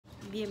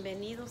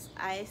Bienvenidos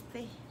a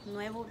este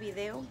nuevo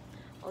video.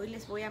 Hoy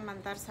les voy a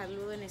mandar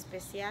saludo en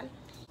especial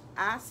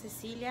a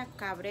Cecilia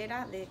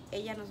Cabrera,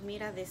 ella nos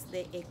mira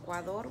desde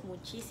Ecuador.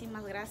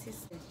 Muchísimas gracias,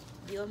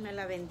 Dios me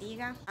la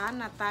bendiga. A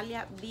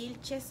Natalia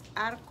Vilches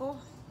Arco,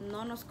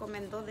 no nos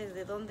comentó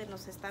desde dónde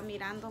nos está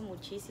mirando,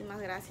 muchísimas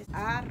gracias.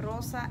 A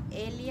Rosa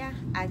Elia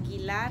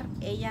Aguilar,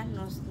 ella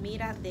nos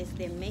mira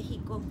desde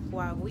México,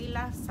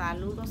 Coahuila,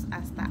 saludos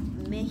hasta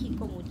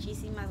México,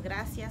 muchísimas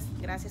gracias,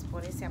 gracias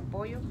por ese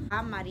apoyo.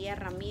 A María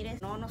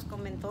Ramírez, no nos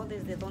comentó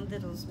desde dónde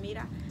nos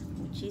mira,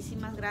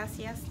 muchísimas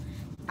gracias.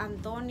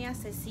 Antonia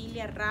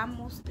Cecilia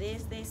Ramos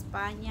desde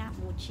España,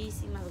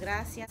 muchísimas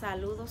gracias,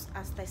 saludos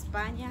hasta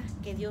España,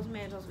 que Dios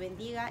me los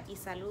bendiga y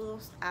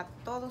saludos a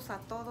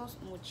todos,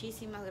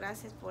 muchísimas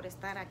gracias por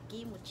estar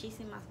aquí,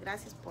 muchísimas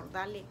gracias por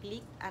darle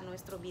clic a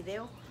nuestro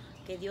video,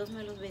 que Dios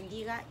me los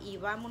bendiga y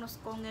vámonos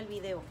con el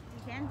video.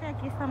 Gente,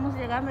 aquí estamos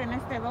llegando en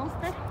este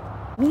dumpster.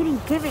 Miren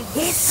qué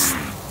belleza,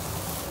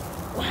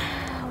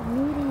 wow,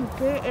 miren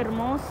qué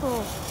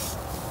hermoso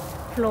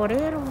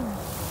florero.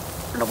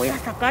 Lo voy a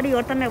sacar y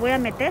ahorita me voy a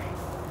meter.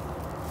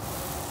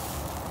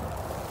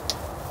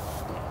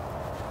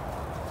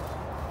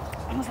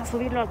 Vamos a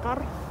subirlo al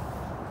carro.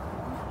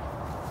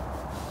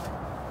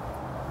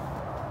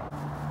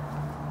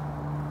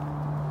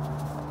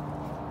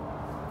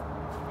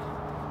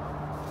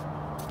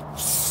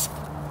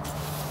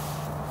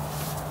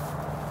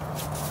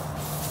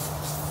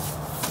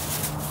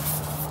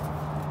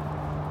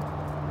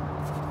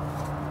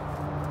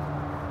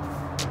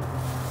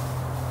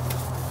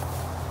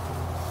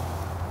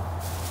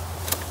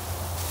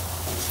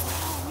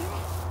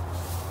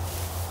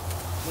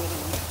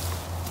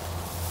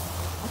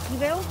 Aquí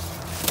veo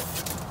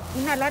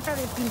una lata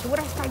de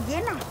pintura, está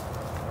llena.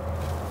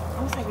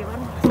 Vamos a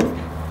llevarnos esta.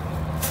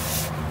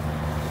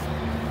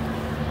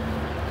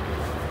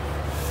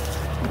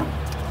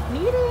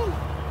 Miren,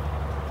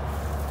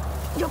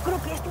 yo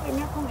creo que este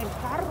venía con el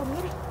carro,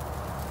 miren.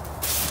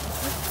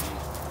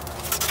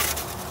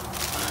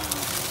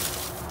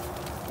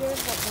 Qué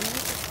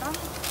bonito está.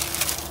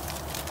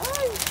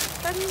 Ay,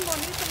 está bien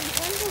bonito, mi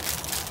gente.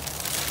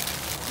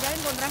 Ya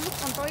encontramos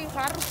con todo el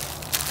carro.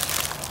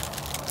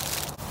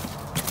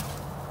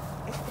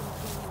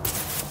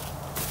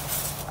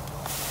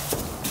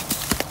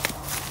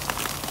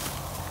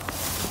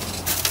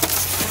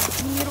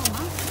 Miro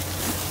más.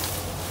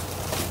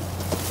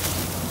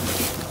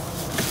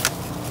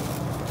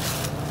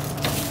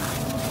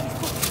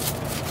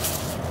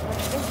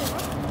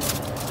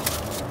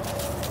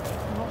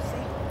 No sé.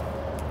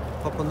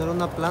 Para poner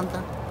una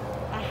planta.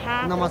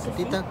 Ajá. Una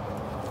macetita. Sí.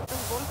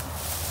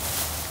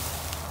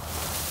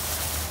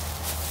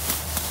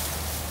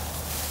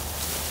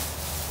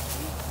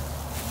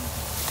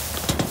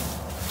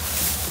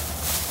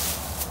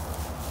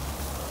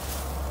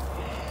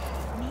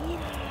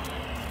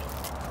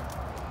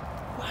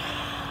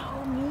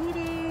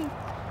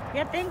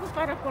 Ya tengo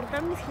para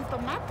cortar mis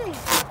jitomates,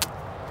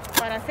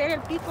 para hacer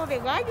el pico de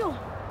gallo.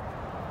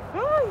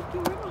 ¡Ay, qué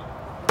bueno!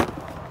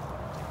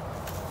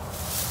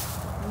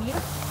 Mira,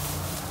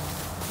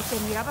 y se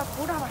miraba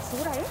pura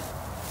basura, ¿eh?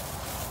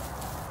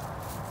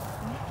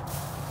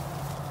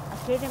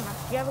 Aquí hay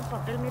demasiado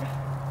papel, mira.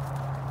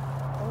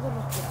 Todos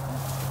los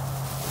tiramos.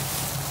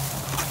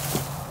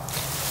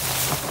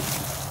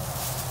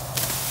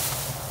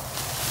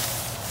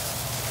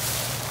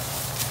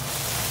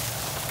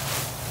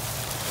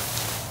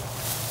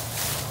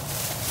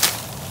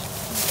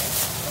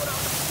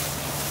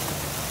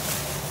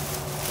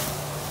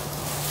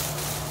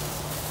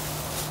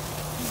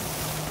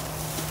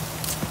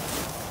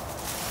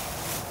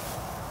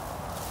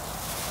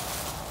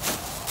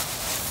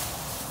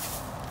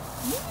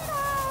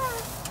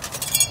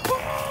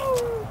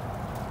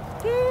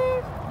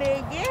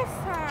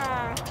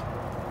 ¡Belleza!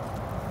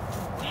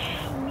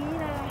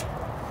 Mira,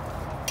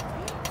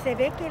 se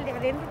ve que el de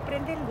adentro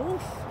prende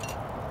luz.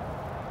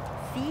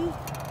 Sí,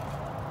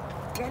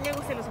 ya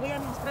luego se los voy a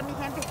mostrar, mi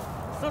gente.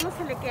 Solo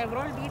se le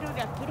quebró el vidrio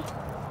de aquí,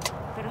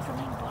 pero eso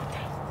no importa.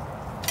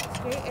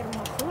 ¡Qué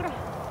hermosura!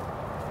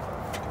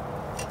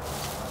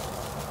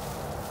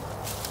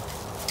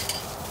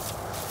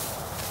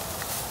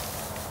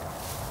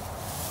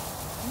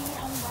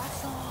 Mira, un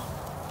vaso.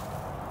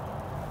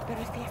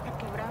 Pero este ya está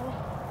quebrado.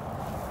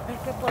 A ver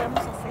qué podemos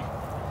hacer.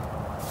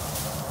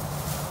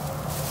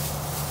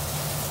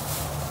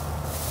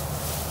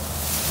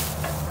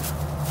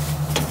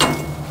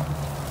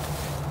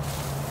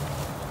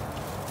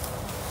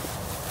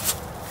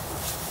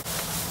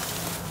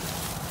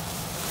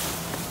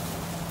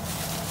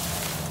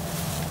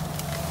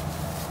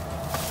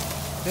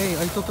 Hey,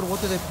 ahí está otro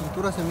bote de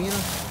pintura, se mira.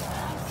 Ay,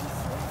 sí,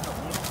 cierto,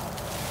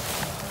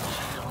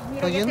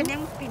 mira. Mira, ya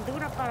teníamos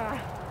pintura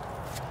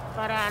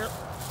para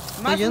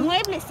más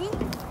muebles, sí.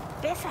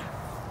 Pesa.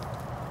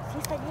 Sí,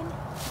 está lleno.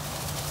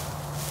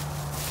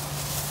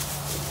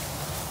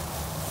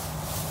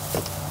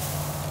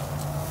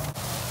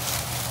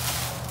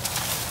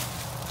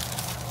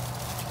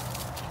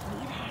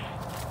 Mira.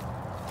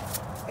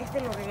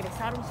 Este lo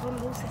regresaron, son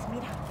luces,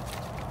 mira.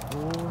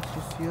 Oh, sí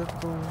es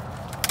cierto.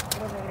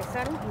 Lo regresaron.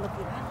 usaron y lo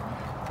tiraron.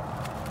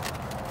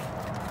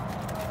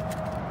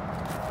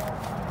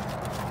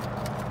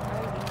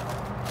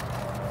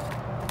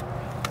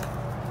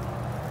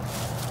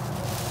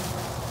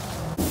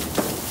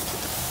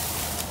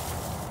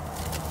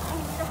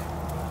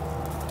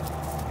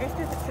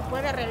 Este se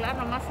puede arreglar,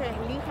 nomás se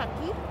lija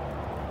aquí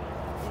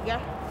y ya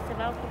se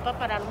va a ocupar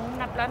para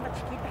una planta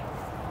chiquita.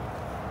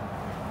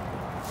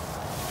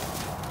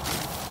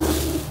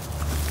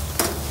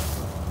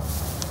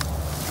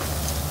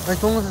 Ahí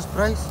están los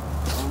sprays.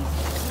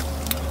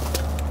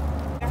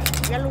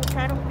 Ya lo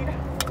usaron, mira,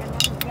 ya no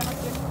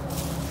tiene.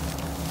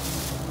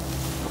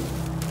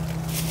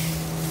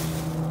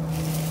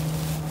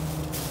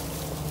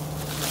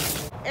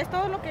 Es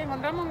todo lo que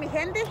encontramos, mi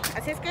gente,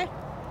 así es que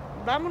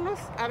vámonos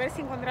a ver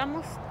si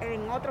encontramos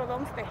en otro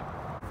dumpster.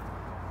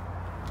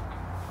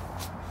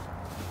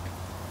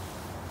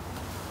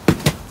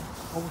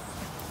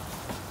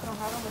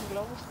 Tronaron los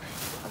globos.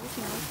 A ver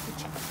si no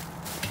escucha.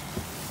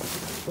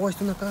 Oh,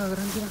 está una caja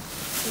grande.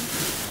 Sí.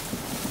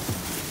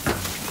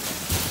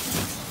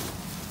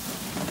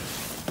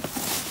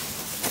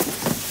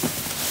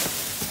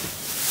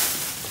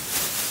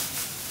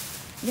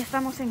 Ya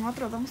estamos en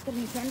otro dumpster,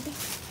 mi gente.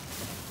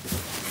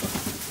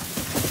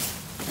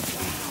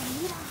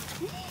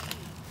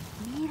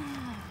 Mira,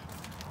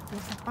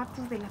 los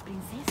zapatos de la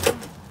princesa.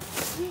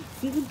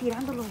 Siguen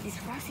tirando los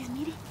disfraces,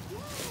 mire.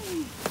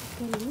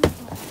 Qué lindo.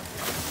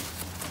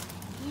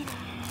 Mira,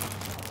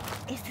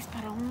 este es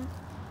para un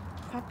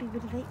happy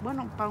birthday,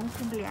 bueno, para un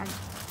cumpleaños.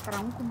 Para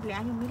un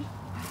cumpleaños, mire.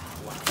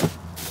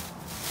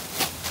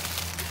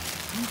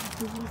 Mira,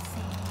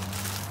 dulce.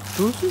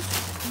 ¿Dulces?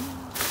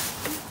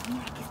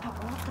 Mira, aquí está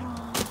otro.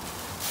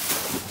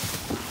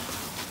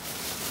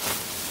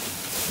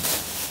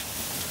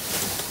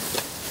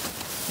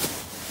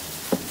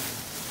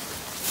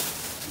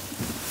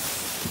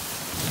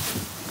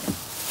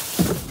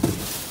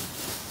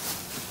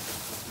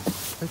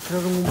 Ahí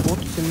tiraron un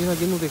bote y se mira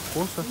lleno de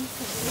cosas.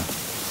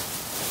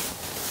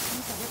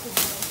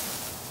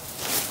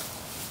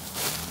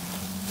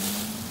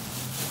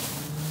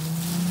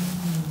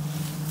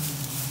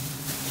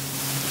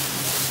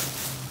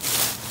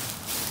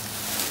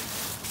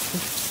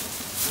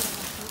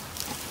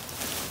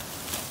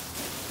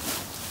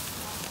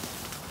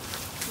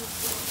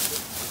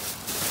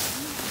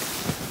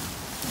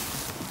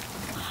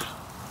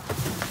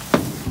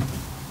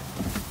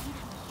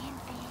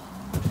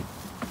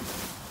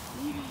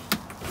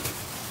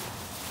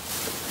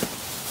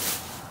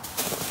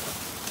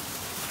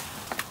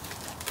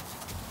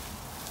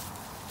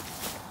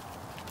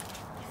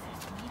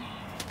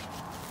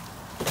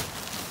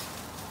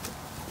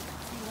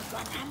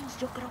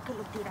 Yo creo que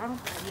lo tiraron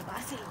para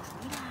llevárselos,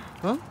 mira.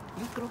 ¿Ah?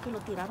 Yo creo que lo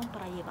tiraron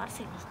para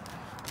llevárselos.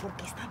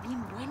 Porque está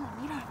bien bueno,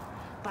 mira.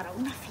 Para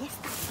una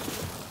fiesta.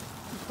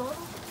 Y todos,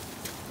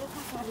 qué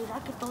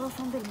casualidad que todos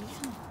son del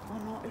mismo. O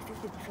no, este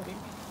es de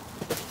diferente.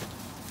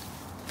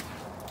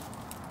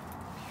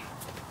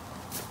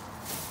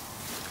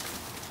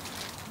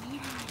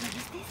 Mira, ¿ya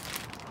viste?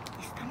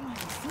 Está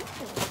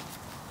nuevecito.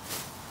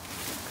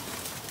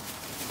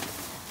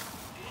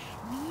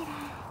 Mira,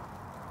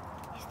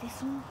 este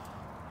es un...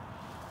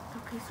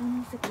 Creo que es un,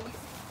 no sé qué es.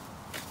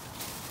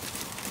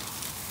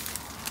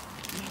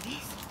 ¿Ya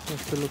ves?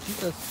 Las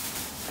pelotitas.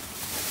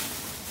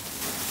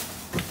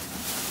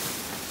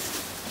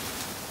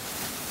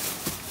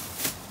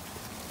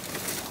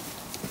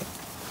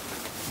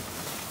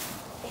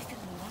 Este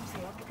nos lo vamos a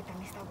llevar porque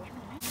también está bueno,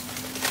 ¿no?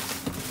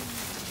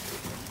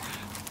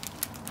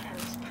 Para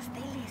los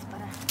pasteles,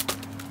 para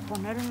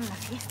ponerlo en la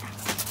fiesta.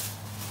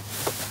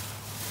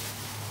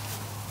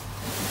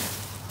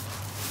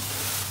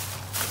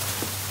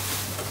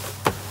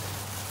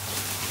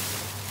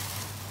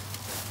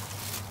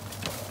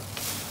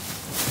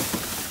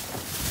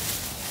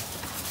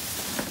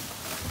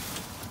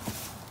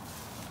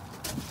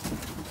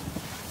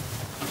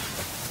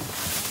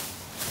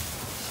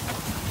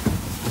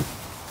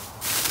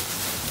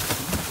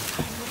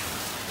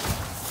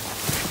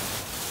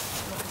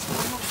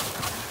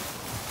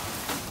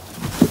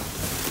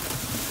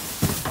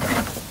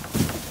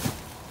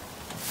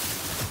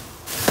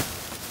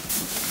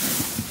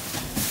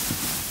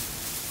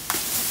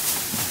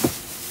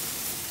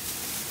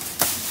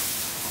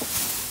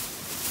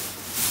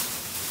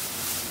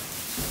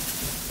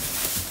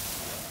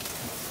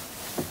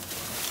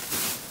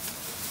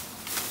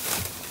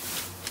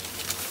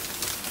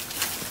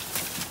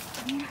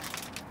 Mira,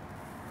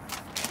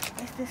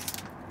 este es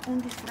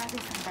un disfraz de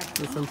Santa Claus.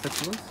 ¿De Santa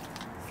Claus?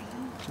 Sí,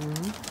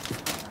 Uh-huh.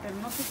 pero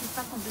no sé si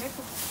está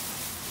completo.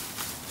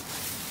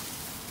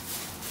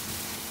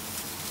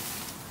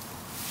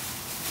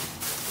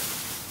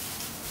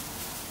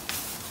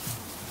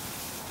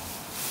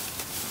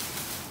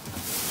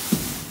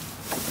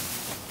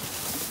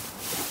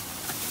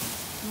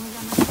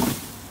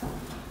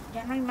 No,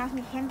 ya no hay más,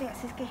 mi gente,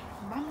 así es que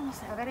vámonos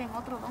a ver en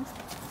otro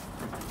dumpster.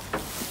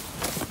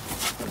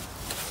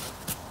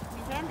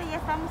 Mi gente, ya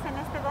estamos en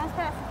este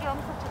dumpster, así que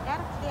vamos a checar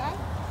qué hay.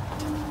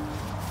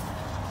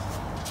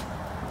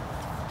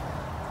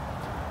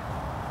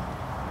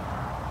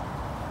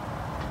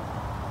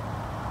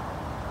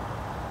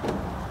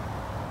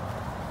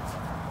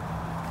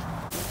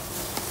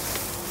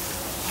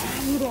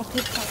 Mire, aquí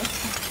está esta.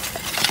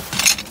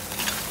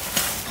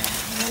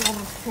 Mira,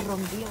 se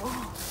rompió.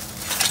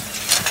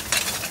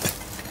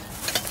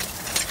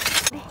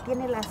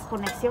 Tiene las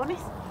conexiones.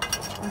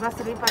 Nos va a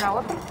servir para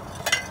otro.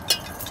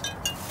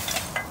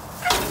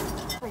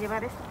 Vamos a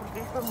llevar esto porque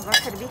esto nos va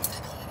a servir.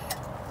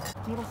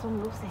 Mira, son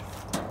luces.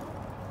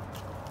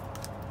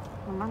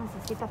 Nomás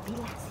necesita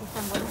pilas, si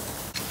están buenas.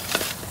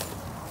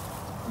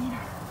 Mira.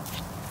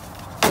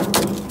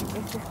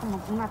 Este es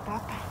como una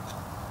tapa.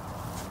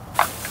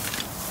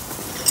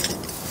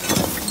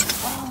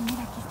 Oh,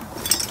 mira, aquí está.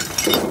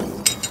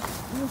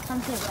 Mira,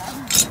 están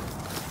quebradas.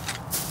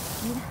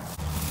 Mira.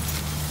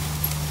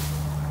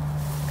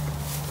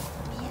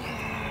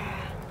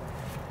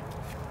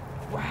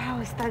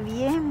 Wow, está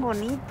bien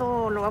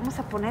bonito. Lo vamos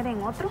a poner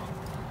en otro.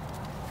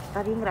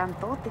 Está bien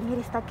grandote.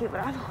 Mire, está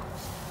quebrado.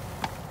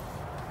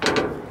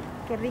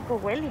 Qué rico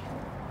huele.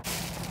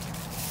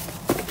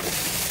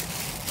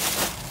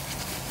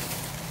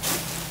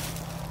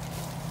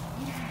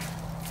 Mira.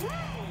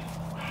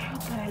 Wow,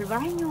 para el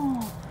baño.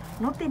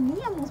 No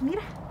teníamos,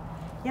 mira.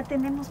 Ya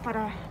tenemos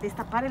para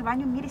destapar el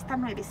baño. Mire, está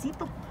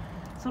nuevecito.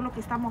 Solo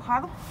que está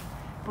mojado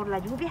por la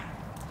lluvia.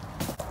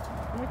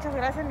 Muchas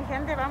gracias, mi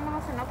gente.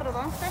 Vámonos en otro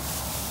dumpster.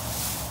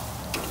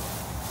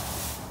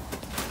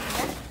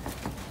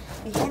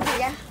 Mi gente,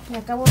 ya me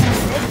acabo de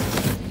meter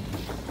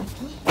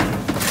aquí.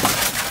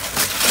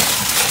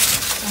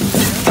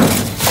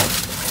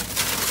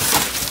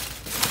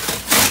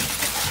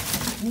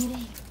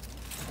 Miren,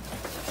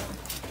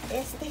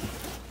 este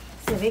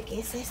se ve que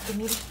es este,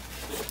 miren.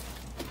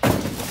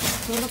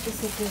 Solo que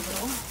se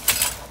quebró.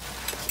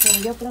 Pero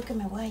yo creo que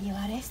me voy a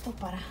llevar esto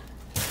para...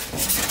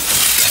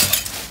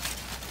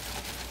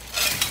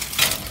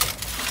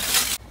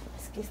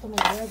 que esto me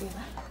lo voy a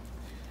llevar.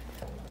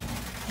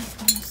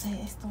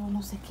 Esto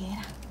no sé qué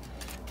era,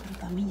 pero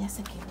también ya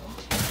se quedó.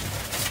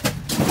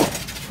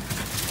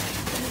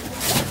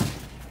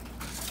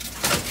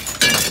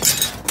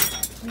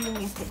 Miren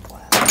este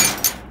cuadro.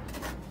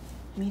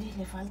 Miren,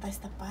 le falta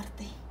esta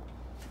parte.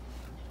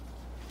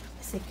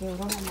 Se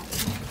quebró la madera.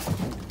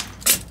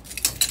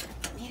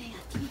 Miren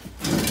aquí.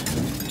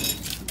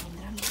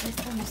 Encontramos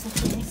esto, no sé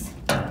qué es.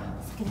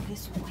 Creo que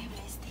es un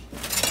mueble este.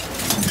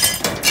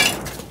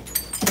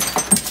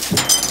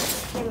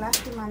 Qué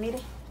lástima,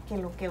 mire, que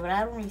lo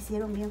quebraron, lo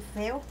hicieron bien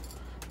feo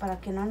para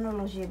que no nos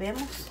los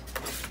llevemos.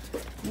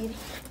 Mire,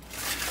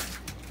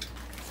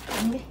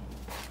 mire,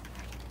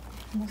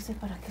 no sé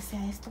para qué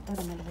sea esto,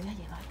 pero me lo voy a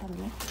llevar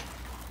también.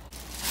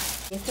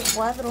 Este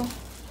cuadro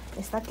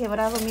está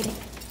quebrado, mire,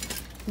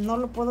 no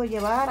lo puedo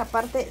llevar.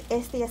 Aparte,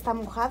 este ya está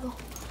mojado,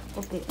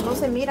 porque no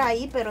se mira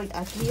ahí, pero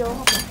aquí yo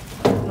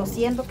lo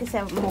siento que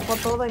se mojó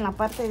todo en la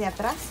parte de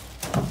atrás.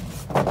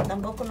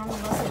 Tampoco no nos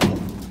va a servir.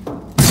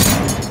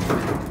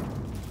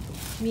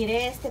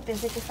 Miré este,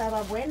 pensé que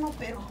estaba bueno,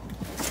 pero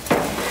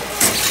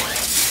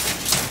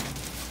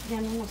ya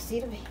no nos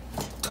sirve.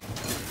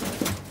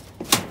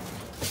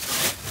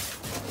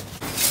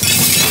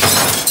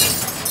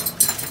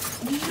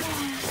 Mira,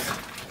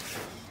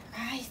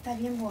 ay, está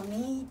bien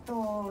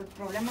bonito. El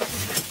problema es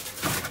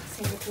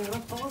que se le quedó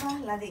toda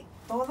la de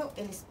todo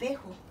el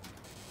espejo,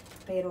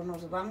 pero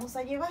nos vamos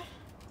a llevar.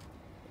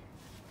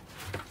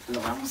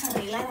 Lo vamos a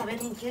arreglar a ver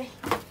en qué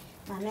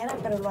manera,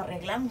 pero lo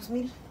arreglamos,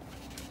 miren.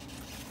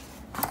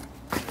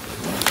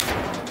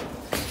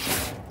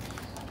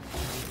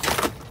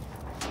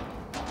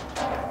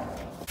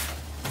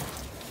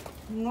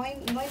 No hay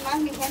más,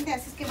 mi gente,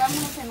 así es que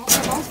vámonos en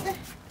otro dumpster.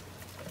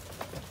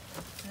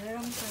 A ver,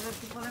 vamos a ver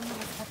si podemos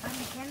rescatar,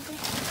 mi gente.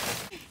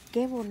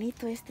 Qué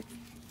bonito este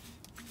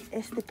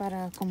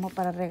como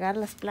para regar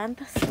las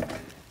plantas.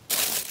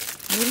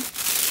 Miren.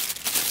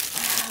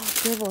 Wow,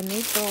 qué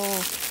bonito.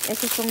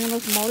 Estos son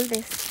unos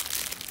moldes.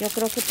 Yo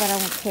creo que para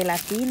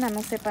gelatina,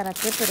 no sé para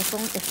qué, pero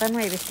está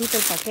nuevecito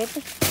el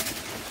paquete.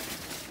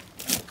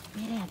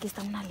 Miren, aquí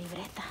está una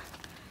libreta.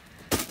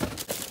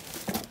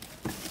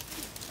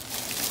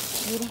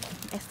 Miren,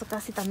 esto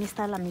casi también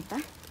está a la mitad.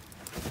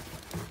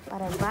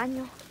 Para el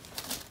baño.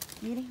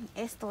 Miren,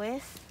 esto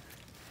es.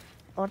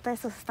 Ahorita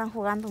estos están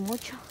jugando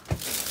mucho.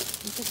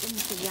 No sé cómo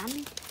se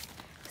llame.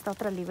 Esta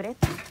otra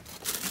libreta.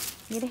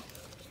 Miren,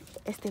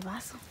 este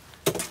vaso.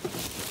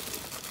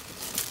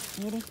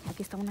 Miren,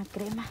 aquí está una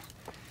crema.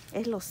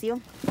 Es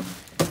loción.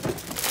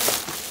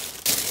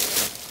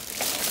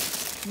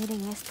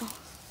 Miren esto.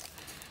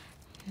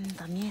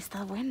 También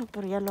está bueno,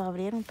 pero ya lo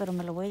abrieron, pero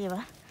me lo voy a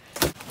llevar.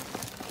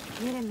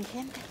 Miren, mi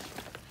gente,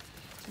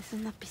 es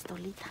una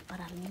pistolita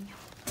para el niño.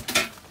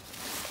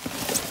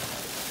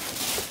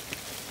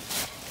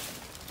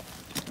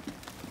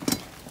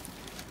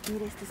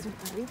 Miren, este es un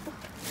carrito.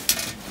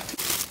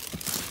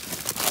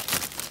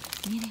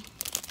 Miren,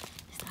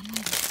 está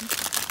nuevecito.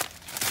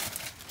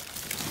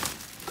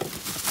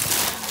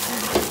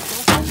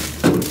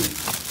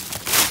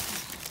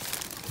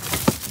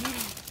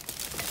 Miren,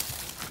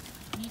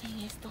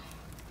 miren esto.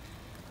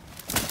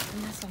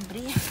 Una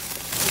sombrilla.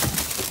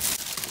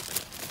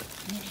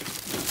 Miren,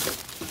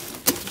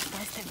 está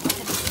este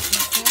bote.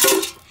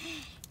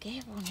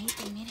 Qué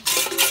bonito, miren.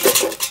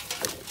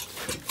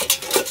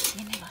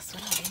 Tiene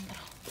basura.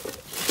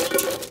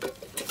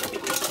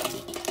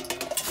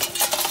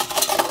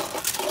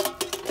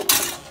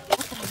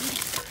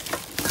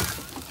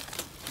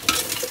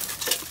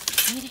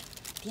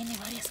 tiene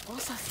varias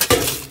cosas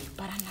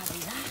para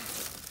Navidad.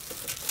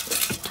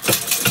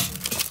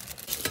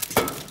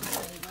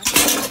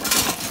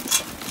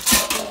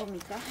 Tengo mi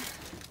caja.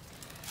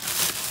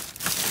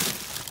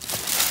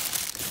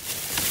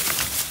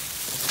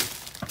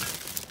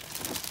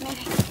 Miren,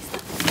 aquí está.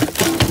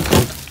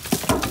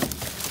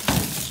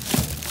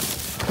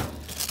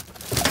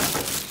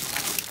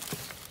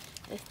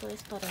 Esto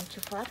es para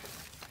enchufar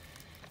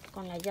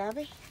con la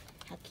llave.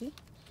 Aquí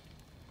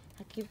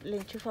le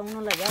enchufa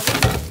uno la llave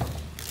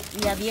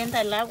y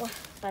avienta el agua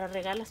para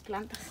regar las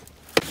plantas.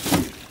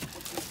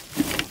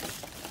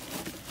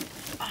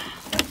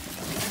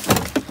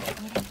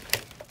 Miren,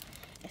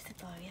 este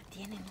todavía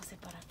tiene, no sé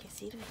para qué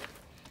sirve.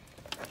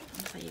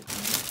 Vamos a llevar.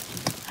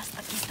 Hasta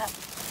aquí está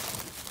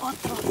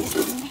otro de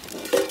estos, miren.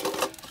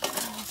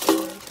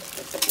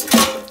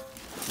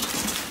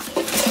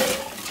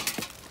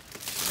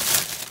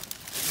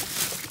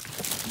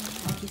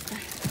 Aquí está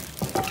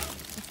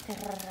este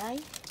ray.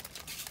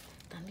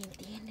 También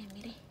tiene,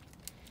 mire.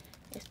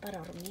 Es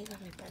para hormigas,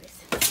 me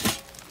parece.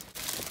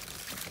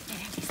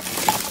 Miren, aquí está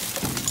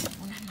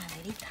una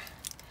maderita,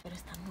 pero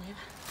está nueva.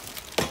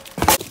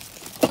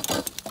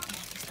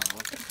 Miren, aquí está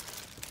otro.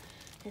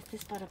 Este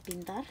es para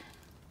pintar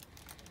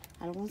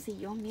algún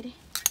sillón, mire.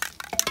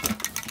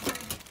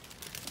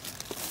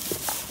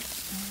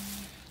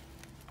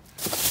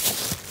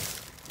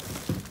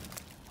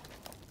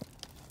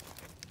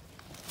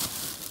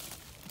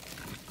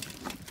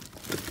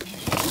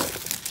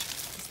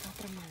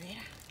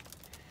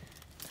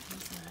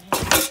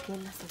 Que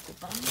las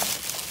ocupamos.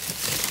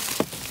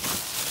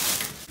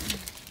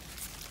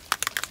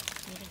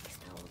 Miren que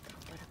está otro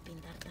para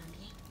pintar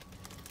también.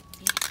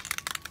 Miren.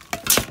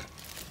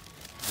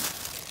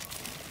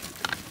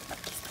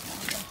 Aquí está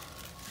otro.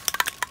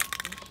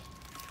 Miren.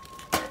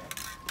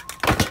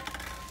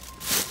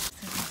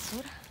 Es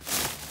basura.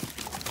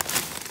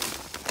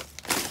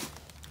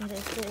 Mira,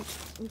 este es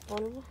un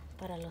polvo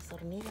para las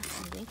hormigas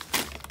también.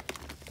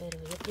 Pero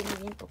ya tiene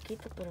bien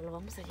poquito, pero lo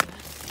vamos a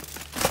llevar.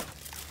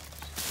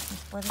 Nos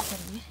puede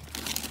servir.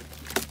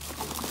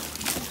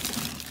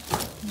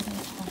 Miren,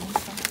 esto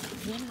está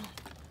lleno.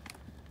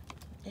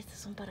 Estos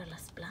son para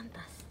las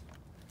plantas.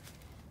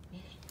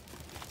 Miren.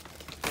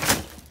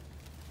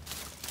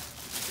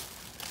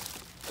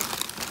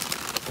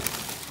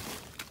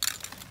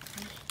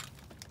 Miren.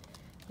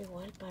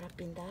 Igual para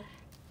pintar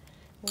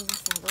un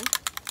asador.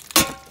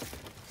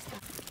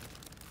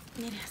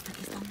 Miren, hasta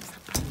aquí estamos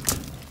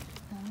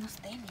con unos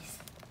tenis.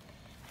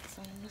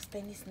 Son unos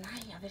tenis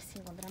Nike. A ver si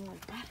encontramos el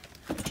par.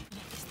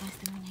 Aquí está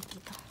este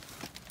muñequito.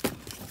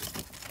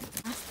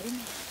 Más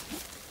tenis.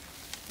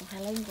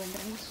 Ojalá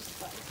encontremos sus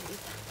pares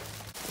ahorita.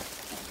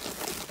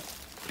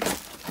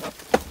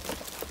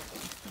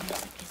 Esto no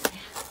sé qué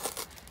sea.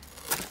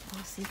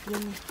 Oh, sí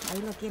tiene.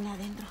 Ahí lo tiene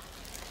adentro.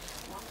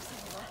 Vamos a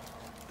llevar.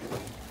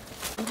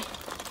 Miren.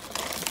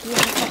 Aquí en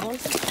esta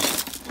bolsa.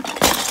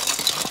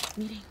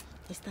 Miren.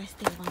 Está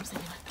este. Lo vamos a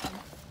llevar todo.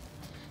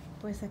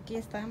 Pues aquí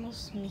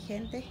estamos, mi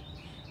gente.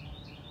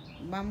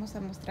 Vamos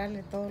a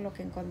mostrarle todo lo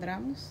que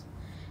encontramos.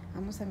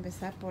 Vamos a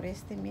empezar por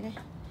este. Mire,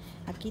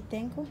 aquí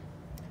tengo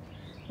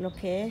lo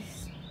que es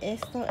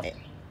esto.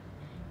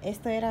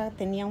 Esto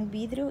tenía un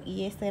vidrio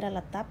y esta era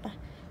la tapa,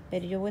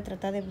 pero yo voy a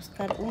tratar de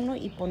buscar uno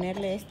y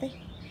ponerle este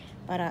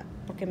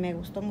porque me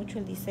gustó mucho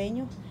el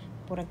diseño.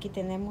 Por aquí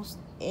tenemos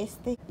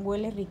este,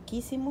 huele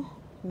riquísimo,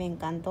 me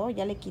encantó.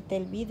 Ya le quité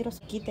el vidrio.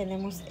 Aquí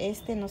tenemos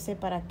este, no sé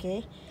para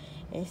qué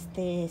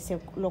se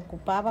lo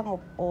ocupaban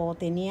o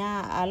tenía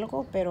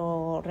algo,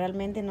 pero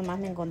realmente nomás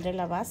me encontré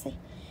la base.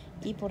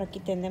 Y por aquí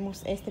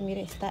tenemos este,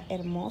 mire, está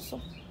hermoso.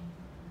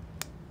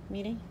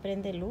 Miren,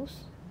 prende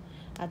luz.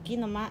 Aquí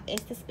nomás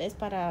este es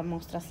para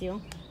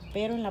demostración,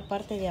 pero en la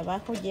parte de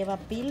abajo lleva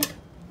pila.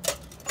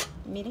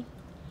 Miren,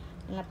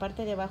 en la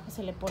parte de abajo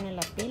se le pone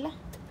la pila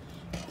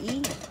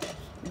y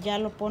ya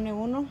lo pone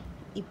uno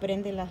y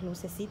prende las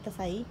lucecitas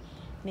ahí.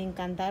 Me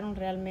encantaron,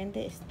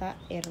 realmente está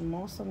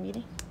hermoso,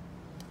 miren.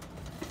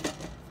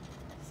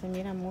 Se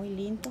mira muy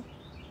lindo.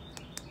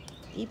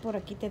 Y por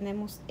aquí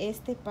tenemos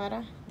este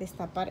para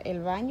destapar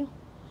el baño.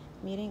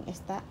 Miren,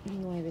 está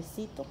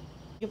nuevecito.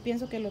 Yo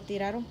pienso que lo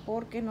tiraron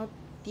porque no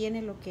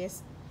tiene lo que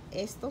es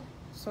esto.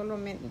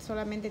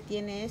 Solamente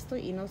tiene esto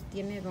y no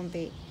tiene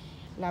donde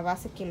la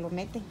base que lo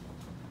meten.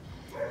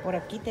 Por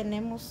aquí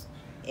tenemos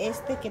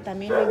este que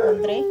también lo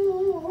encontré.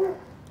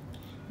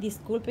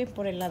 Disculpen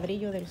por el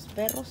ladrillo de los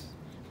perros.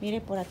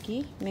 Mire, por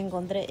aquí me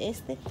encontré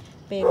este,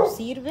 pero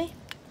sirve.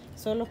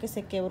 Solo que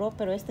se quebró,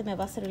 pero este me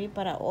va a servir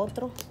para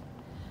otro.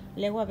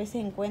 Luego a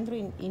veces encuentro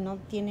y no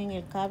tienen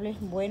el cable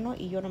bueno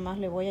y yo nomás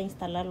le voy a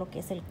instalar lo que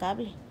es el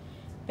cable.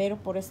 Pero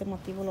por ese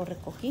motivo lo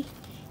recogí.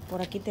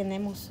 Por aquí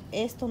tenemos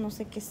esto, no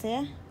sé qué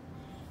sea.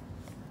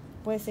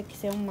 Puede ser que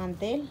sea un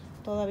mantel.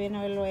 Todavía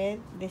no lo he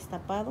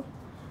destapado,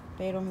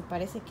 pero me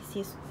parece que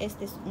sí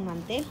este es un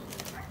mantel.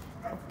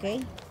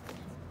 Ok.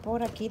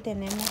 Por aquí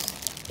tenemos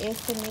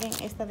este, miren,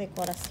 esta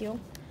decoración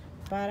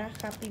para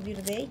Happy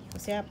Birthday, o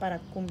sea, para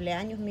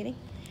cumpleaños, miren,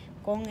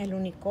 con el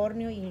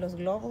unicornio y los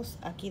globos.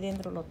 Aquí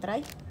dentro lo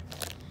trae.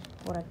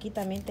 Por aquí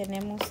también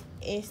tenemos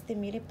este,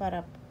 mire,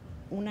 para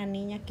una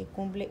niña que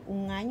cumple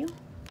 1 año,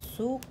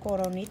 su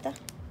coronita.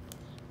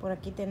 Por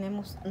aquí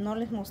tenemos, no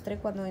les mostré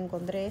cuando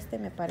encontré este,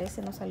 me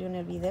parece, no salió en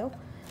el video,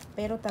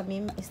 pero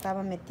también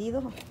estaba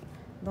metido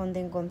donde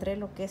encontré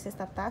lo que es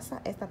esta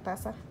taza. Esta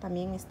taza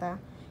también está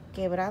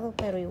quebrado,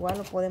 pero igual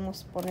lo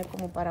podemos poner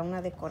como para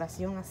una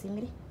decoración así,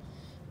 mire,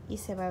 y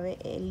se va a ver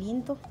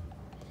lindo.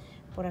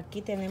 Por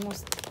aquí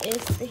tenemos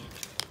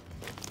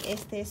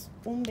este es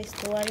un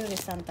vestuario de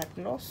Santa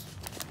Claus,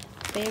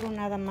 pero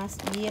nada más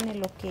viene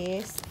lo que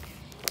es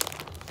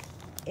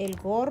el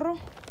gorro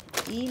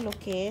y lo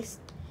que es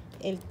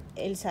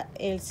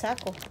el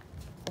saco,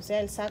 o sea,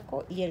 el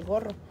saco y el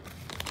gorro,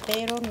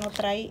 pero no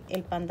trae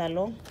el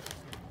pantalón.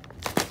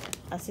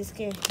 Así es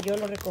que yo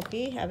lo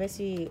recogí, a ver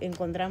si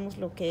encontramos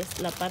lo que es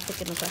la parte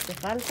que nos hace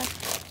falta.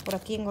 Por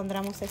aquí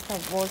encontramos esta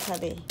bolsa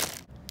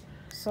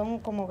son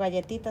como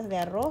galletitas de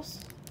arroz,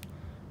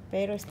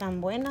 pero están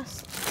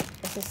buenas.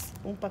 Este es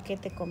un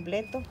paquete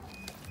completo.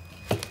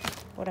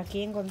 Por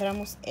aquí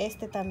encontramos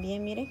este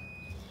también, miren,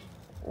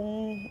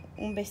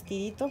 un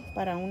vestidito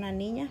para una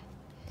niña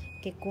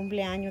que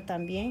cumple año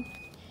también,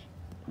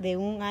 de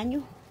 1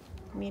 año.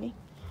 Miren,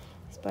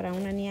 es para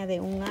una niña de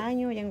 1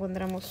 año. Ya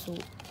encontramos su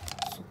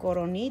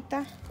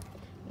coronita,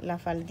 la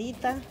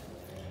faldita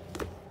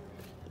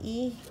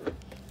y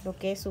lo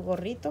que es su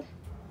gorrito.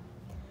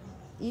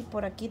 Y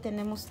por aquí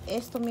tenemos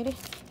esto, mire,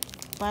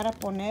 para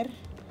poner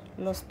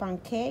los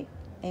pancakes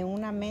en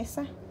una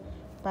mesa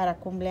para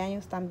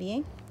cumpleaños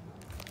también.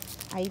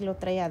 Ahí lo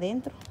trae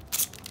adentro.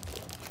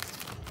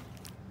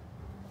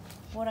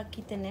 Por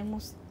aquí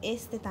tenemos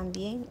este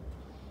también.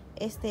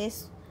 Este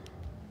es,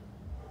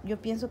 yo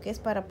pienso que es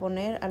para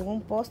poner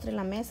algún postre en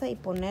la mesa y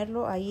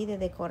ponerlo ahí de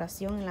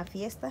decoración en la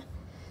fiesta.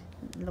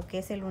 Lo que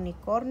es el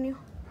unicornio.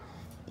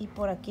 Y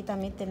por aquí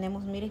también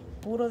tenemos, mire,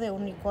 puro de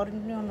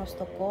unicornio nos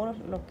tocó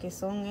lo que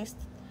son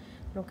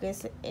lo que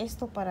es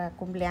esto para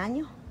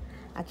cumpleaños.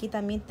 Aquí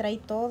también trae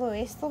todo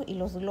esto y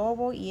los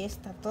globos y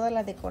toda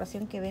la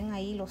decoración que ven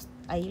ahí,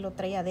 ahí lo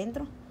trae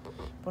adentro.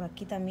 Por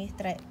aquí también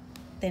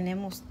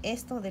tenemos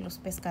esto de los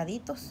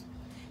pescaditos.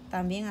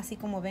 También así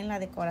como ven la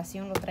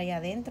decoración lo trae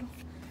adentro.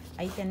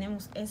 Ahí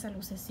tenemos esas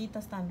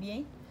lucecitas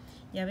también.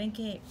 Ya ven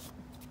que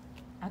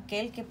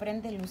aquel que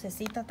prende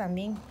lucecita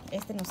también,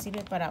 este nos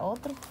sirve para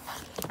otro.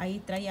 Ahí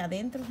trae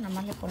adentro, nada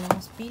más le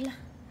ponemos pila.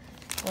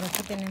 Por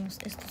aquí tenemos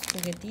estos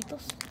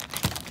juguetitos.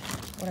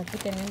 Por aquí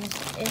tenemos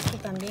este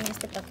también,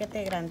 este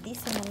paquete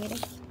grandísimo, miren,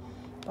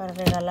 para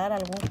regalar a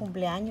algún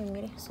cumpleaños,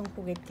 miren, son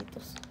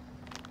juguetitos.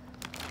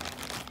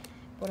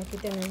 Por aquí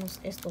tenemos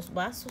estos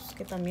vasos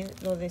que también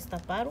lo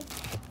destaparon.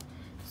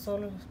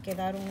 Solo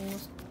quedaron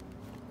unos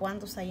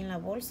cuantos ahí en la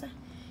bolsa.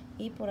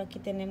 Y por aquí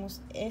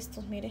tenemos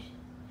estos, miren,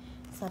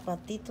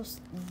 zapatitos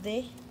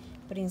de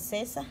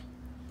princesa.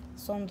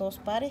 Son 2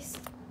 pares.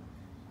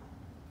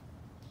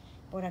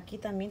 Por aquí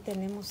también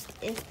tenemos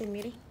este,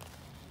 miren.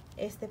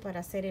 Este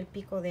para hacer el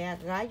pico de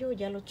gallo.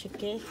 Ya lo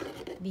chequé.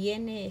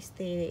 Viene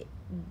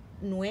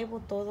nuevo.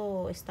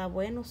 Todo está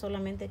bueno.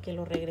 Solamente que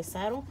lo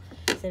regresaron.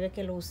 Se ve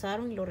que lo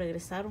usaron y lo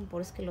regresaron.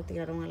 Por eso que lo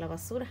tiraron a la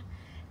basura.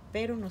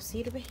 Pero nos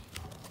sirve.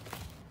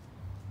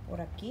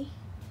 Por aquí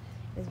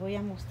les voy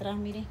a mostrar.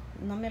 Miren,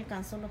 no me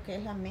alcanzó lo que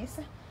es la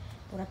mesa.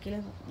 Por aquí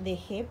les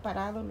dejé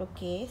parado lo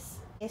que es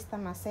esta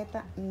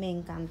maceta. Me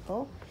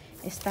encantó.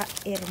 Está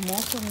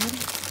hermoso, miren.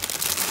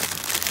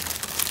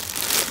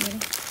 Miren,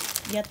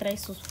 ya trae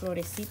sus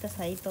florecitas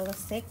ahí todas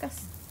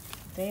secas.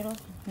 Pero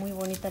muy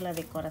bonita la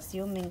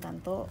decoración. Me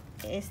encantó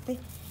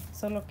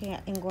Solo que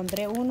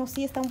encontré uno.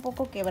 Sí está un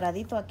poco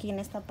quebradito aquí en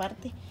esta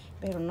parte.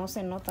 Pero no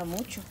se nota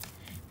mucho.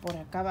 Por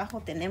acá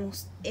abajo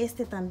tenemos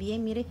este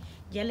también. Mire,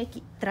 ya le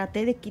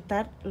traté de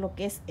quitar lo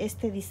que es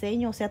este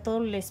diseño. O sea,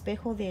 todo el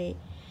espejo de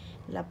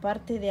la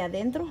parte de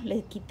adentro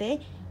le quité.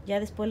 Ya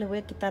después le voy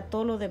a quitar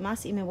todo lo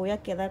demás y me voy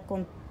a quedar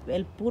con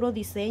el puro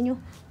diseño.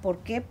 ¿Por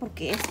qué?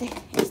 Porque este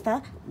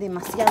está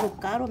demasiado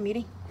caro.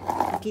 Miren,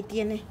 aquí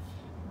tiene,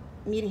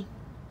 miren,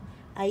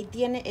 ahí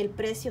tiene el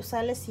precio,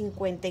 sale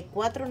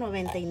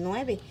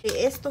 $54.99.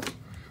 Esto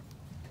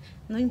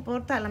no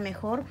importa, a lo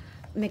mejor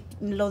me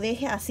lo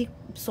deje así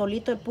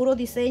solito el puro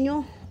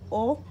diseño,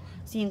 o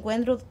si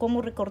encuentro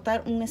cómo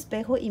recortar un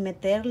espejo y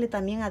meterle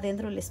también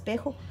adentro el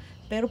espejo.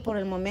 Pero por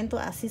el momento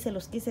así se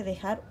los quise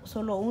dejar,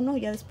 solo uno.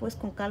 Ya después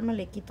con calma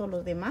le quito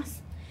los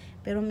demás.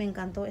 Pero me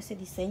encantó ese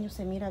diseño,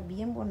 se mira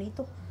bien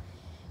bonito.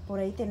 Por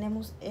ahí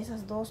tenemos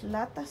esas 2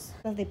 latas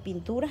de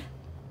pintura.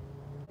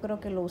 Creo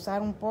que lo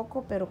usaron un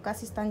poco, pero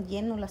casi están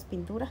llenos las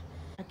pinturas.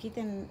 Aquí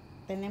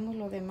tenemos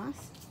lo demás,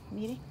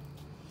 miren.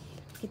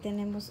 Aquí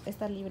tenemos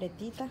esta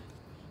libretita,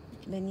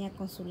 venía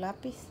con su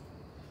lápiz.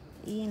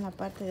 Y en la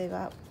parte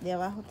de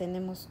abajo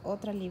tenemos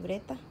otra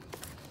libreta.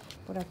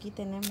 Por aquí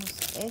tenemos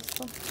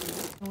esto,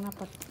 un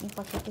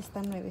paquete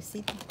está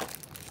nuevecito.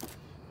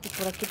 Y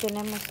por aquí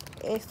tenemos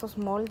estos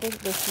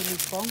moldes de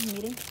silicón,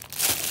 miren,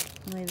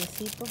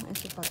 nuevecito en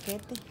su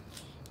paquete.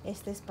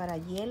 Este es para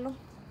hielo.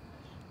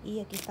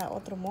 Y aquí está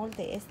otro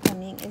molde, este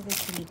también es de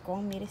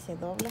silicón, mire, se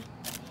dobla.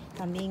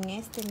 También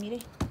mire,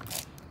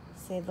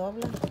 se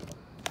dobla.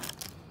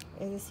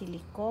 es de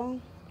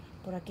silicón.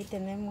 Por aquí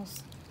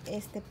tenemos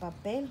este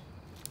papel.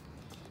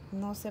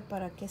 No sé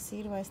para qué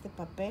sirva este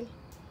papel.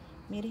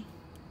 Miren,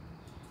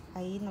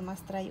 ahí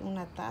nomás trae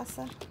una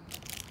taza.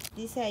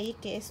 Dice ahí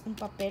que es un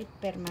papel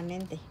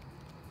permanente.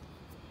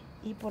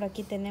 Y por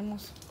aquí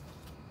tenemos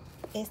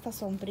esta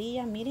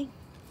sombrilla, miren.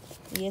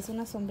 Y es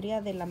una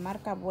sombrilla de la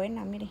marca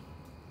Buena, miren.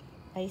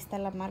 Ahí está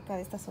la marca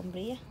de esta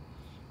sombrilla.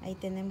 Ahí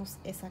tenemos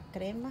esa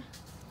crema.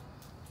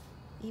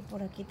 Y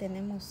por aquí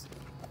tenemos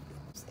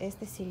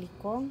este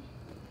silicón.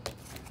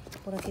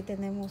 Por aquí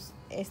tenemos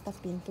esta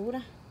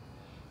pintura.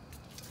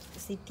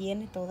 Sí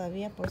tiene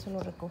todavía, por eso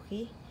lo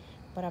recogí.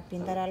 Para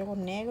pintar algo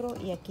negro.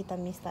 Y aquí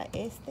también está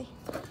este.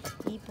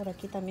 Y por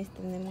aquí también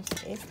tenemos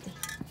este.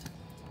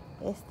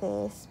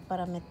 Este es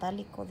para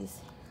metálico,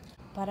 dice.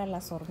 Para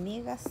las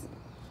hormigas.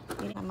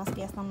 Miren, nada más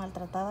que ya está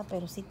maltratada,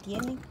 pero sí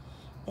tienen.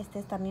 Este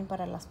es también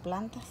para las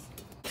plantas.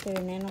 Este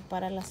veneno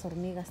para las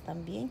hormigas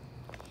también.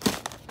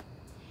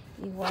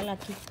 Igual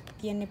aquí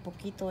tiene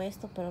poquito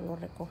esto, pero lo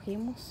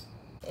recogimos.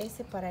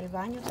 Ese para el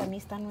baño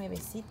también está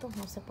nuevecito.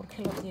 No sé por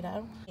qué lo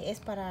tiraron. Es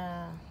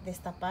para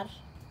destapar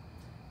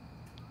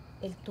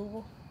el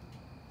tubo.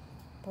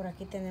 Por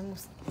aquí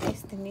tenemos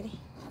este, mire.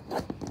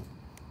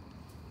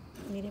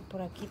 Mire,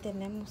 por aquí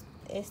tenemos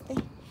este.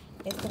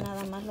 Este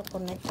nada más lo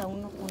conecta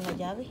uno con la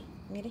llave.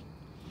 Mire.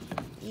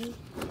 Y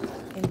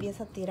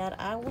empieza a tirar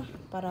agua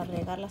para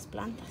regar las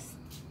plantas.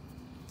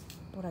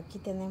 Por aquí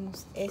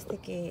tenemos este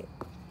que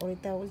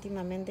ahorita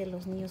últimamente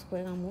los niños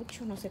juegan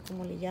mucho. No sé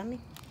cómo le llamen.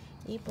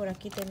 Y por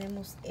aquí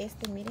tenemos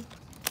este, miren.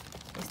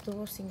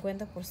 Estuvo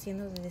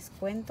 50% de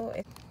descuento.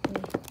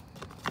 Miren.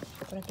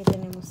 Por aquí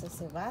tenemos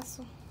ese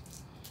vaso.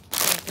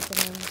 Por aquí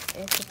tenemos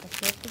este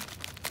paquete.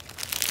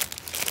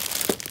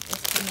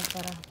 Es como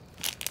para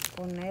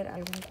poner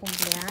algún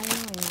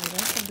cumpleaños, en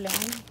algún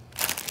cumpleaños,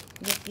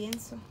 yo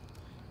pienso.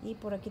 Y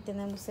por aquí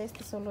tenemos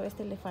este, solo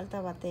este le falta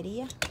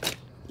batería.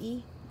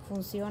 Y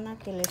funciona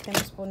que le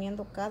estemos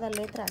poniendo cada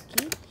letra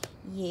aquí.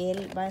 Y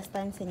él va a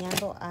estar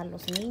enseñando a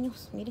los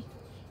niños, miren,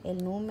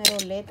 el número,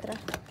 letra.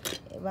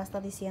 Va a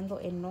estar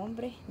diciendo el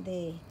nombre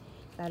de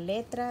la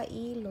letra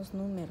y los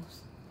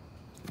números.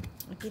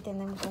 Aquí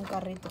tenemos un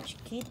carrito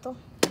chiquito.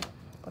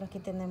 Por aquí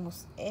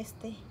tenemos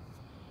este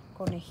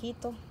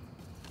conejito,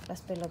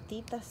 las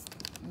pelotitas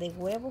de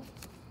huevo.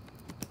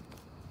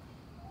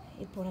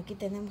 Y por aquí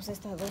tenemos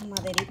estas dos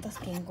maderitas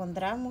que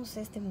encontramos.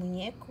 Este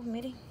muñeco,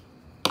 miren.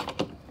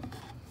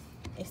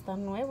 Está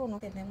nuevo, ¿no?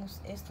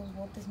 Tenemos estos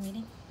botes,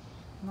 miren.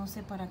 No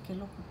sé para qué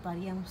lo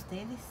ocuparían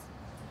ustedes.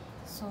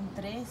 Son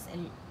tres,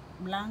 el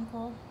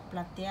blanco,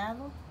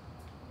 plateado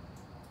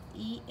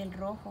y el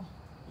rojo.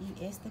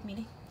 Y este,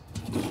 miren,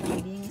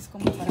 también es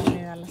como para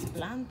regar las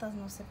plantas,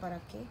 no sé para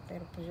qué,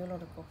 pero pues yo lo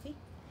recogí.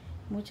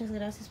 Muchas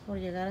gracias por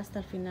llegar hasta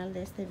el final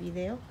de este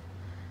video.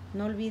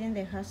 No olviden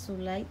dejar su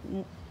like,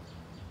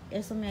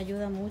 eso me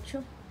ayuda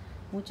mucho.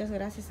 Muchas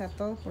gracias a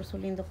todos por su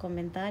lindo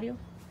comentario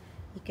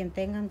y que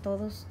tengan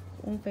todos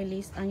un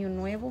feliz año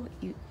nuevo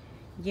y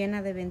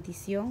llena de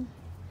bendición.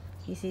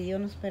 Y si Dios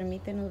nos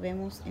permite, nos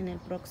vemos en el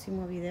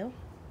próximo video.